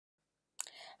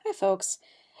Hi folks.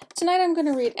 Tonight I'm going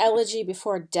to read Elegy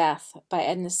Before Death by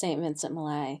Edna St. Vincent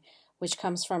Millay, which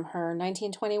comes from her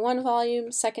 1921 volume,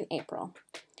 2nd April.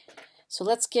 So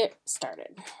let's get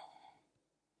started.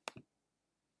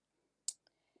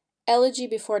 Elegy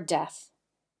Before Death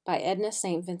by Edna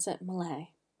St. Vincent Millay.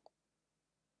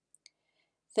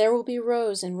 There will be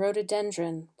rose and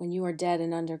rhododendron when you are dead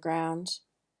and underground.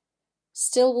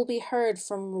 Still will be heard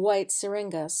from white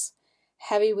syringas,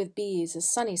 heavy with bees, a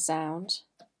sunny sound.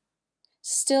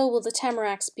 Still will the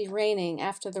tamaracks be raining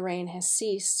after the rain has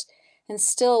ceased, and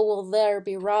still will there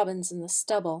be robins in the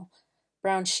stubble,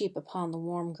 brown sheep upon the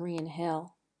warm green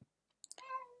hill.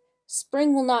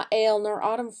 Spring will not ail nor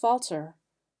autumn falter,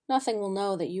 nothing will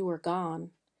know that you are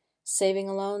gone, saving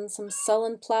alone some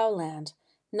sullen ploughland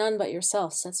none but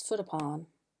yourself sets foot upon.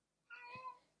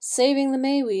 Saving the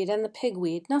mayweed and the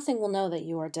pigweed, nothing will know that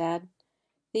you are dead,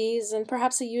 these and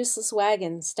perhaps a useless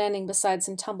wagon standing beside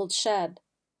some tumbled shed.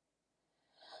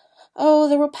 Oh,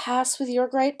 there will pass with your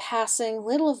great passing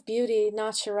little of beauty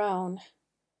not your own,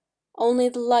 only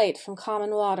the light from common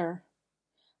water,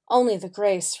 only the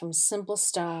grace from simple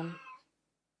stone.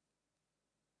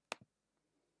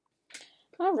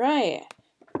 All right,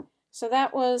 so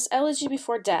that was Elegy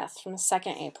Before Death from the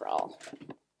 2nd April.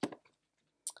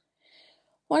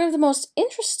 One of the most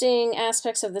interesting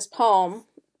aspects of this poem,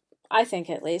 I think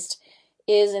at least,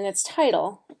 is in its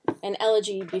title, An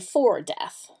Elegy Before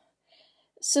Death.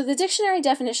 So the dictionary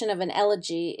definition of an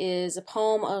elegy is a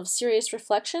poem of serious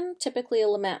reflection, typically a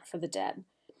lament for the dead,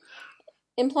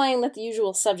 implying that the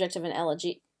usual subject of an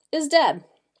elegy is dead.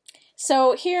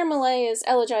 So here Millay is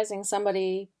elegizing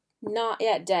somebody not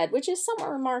yet dead, which is somewhat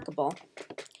remarkable.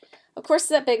 Of course,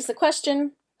 that begs the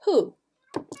question, who?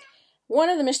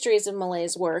 One of the mysteries of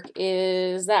Millay's work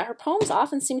is that her poems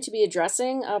often seem to be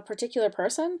addressing a particular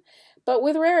person, but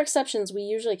with rare exceptions, we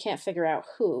usually can't figure out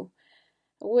who.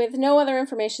 With no other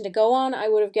information to go on, I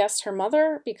would have guessed her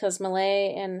mother, because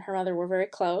Millay and her mother were very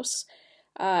close,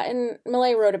 and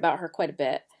Millay wrote about her quite a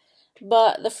bit.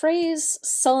 But the phrase,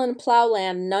 sullen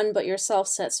ploughland none but yourself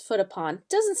sets foot upon,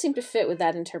 doesn't seem to fit with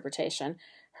that interpretation.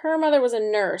 Her mother was a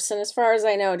nurse, and as far as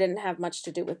I know, didn't have much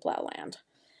to do with ploughland.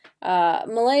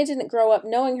 Millay didn't grow up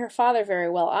knowing her father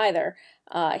very well either.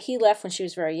 He left when she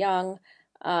was very young,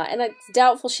 and it's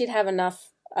doubtful she'd have enough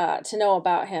to know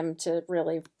about him to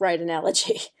really write an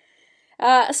elegy.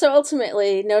 So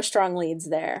ultimately, no strong leads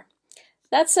there.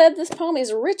 That said, this poem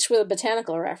is rich with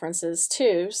botanical references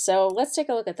too, so let's take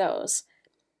a look at those.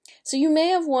 So you may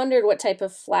have wondered what type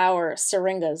of flower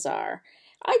syringas are.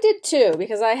 I did too,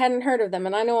 because I hadn't heard of them,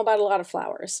 and I know about a lot of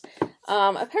flowers.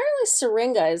 Apparently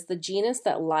syringa is the genus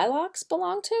that lilacs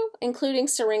belong to, including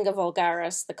Syringa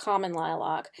vulgaris, the common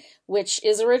lilac, which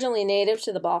is originally native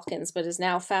to the Balkans, but is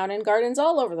now found in gardens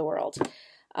all over the world.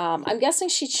 I'm guessing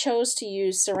she chose to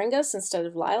use syringas instead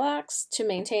of lilacs to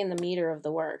maintain the meter of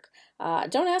the work.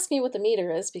 Don't ask me what the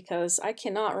meter is, because I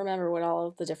cannot remember what all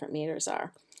of the different meters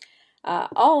are.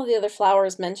 All of the other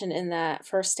flowers mentioned in that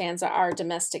first stanza are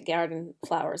domestic garden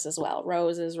flowers as well,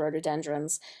 roses,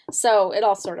 rhododendrons, so it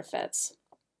all sort of fits.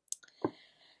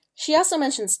 She also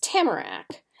mentions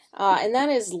tamarack, and that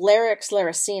is Larix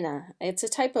laricina. It's a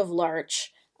type of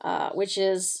larch,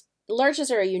 larches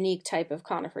are a unique type of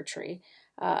conifer tree.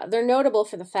 They're notable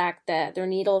for the fact that their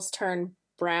needles turn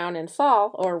brown in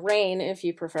fall, or rain if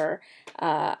you prefer,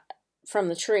 from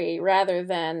the tree, rather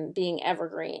than being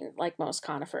evergreen like most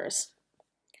conifers.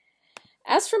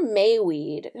 As for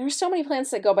mayweed, there are so many plants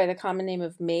that go by the common name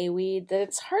of mayweed that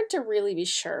it's hard to really be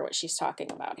sure what she's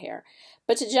talking about here.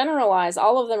 But to generalize,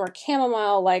 all of them are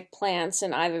chamomile-like plants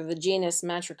in either the genus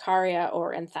Matricaria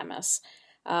or Anthemis.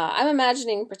 I'm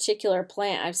imagining a particular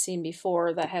plant I've seen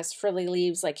before that has frilly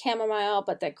leaves like chamomile,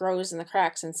 but that grows in the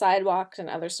cracks in sidewalks and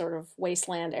other sort of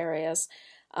wasteland areas.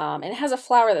 And it has a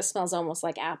flower that smells almost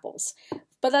like apples.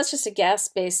 But that's just a guess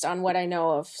based on what I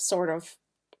know of sort of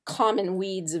common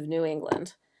weeds of New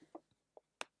England.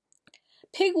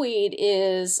 Pigweed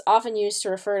is often used to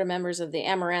refer to members of the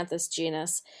Amaranthus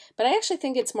genus, but I actually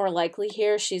think it's more likely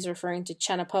here she's referring to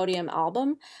Chenopodium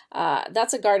album.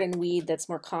 That's a garden weed that's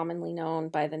more commonly known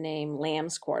by the name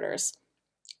lamb's quarters.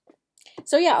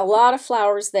 So yeah, a lot of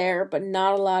flowers there, but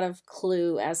not a lot of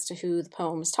clue as to who the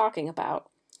poem is talking about.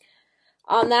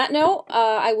 On that note,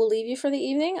 I will leave you for the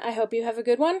evening. I hope you have a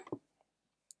good one.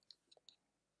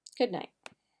 Good night.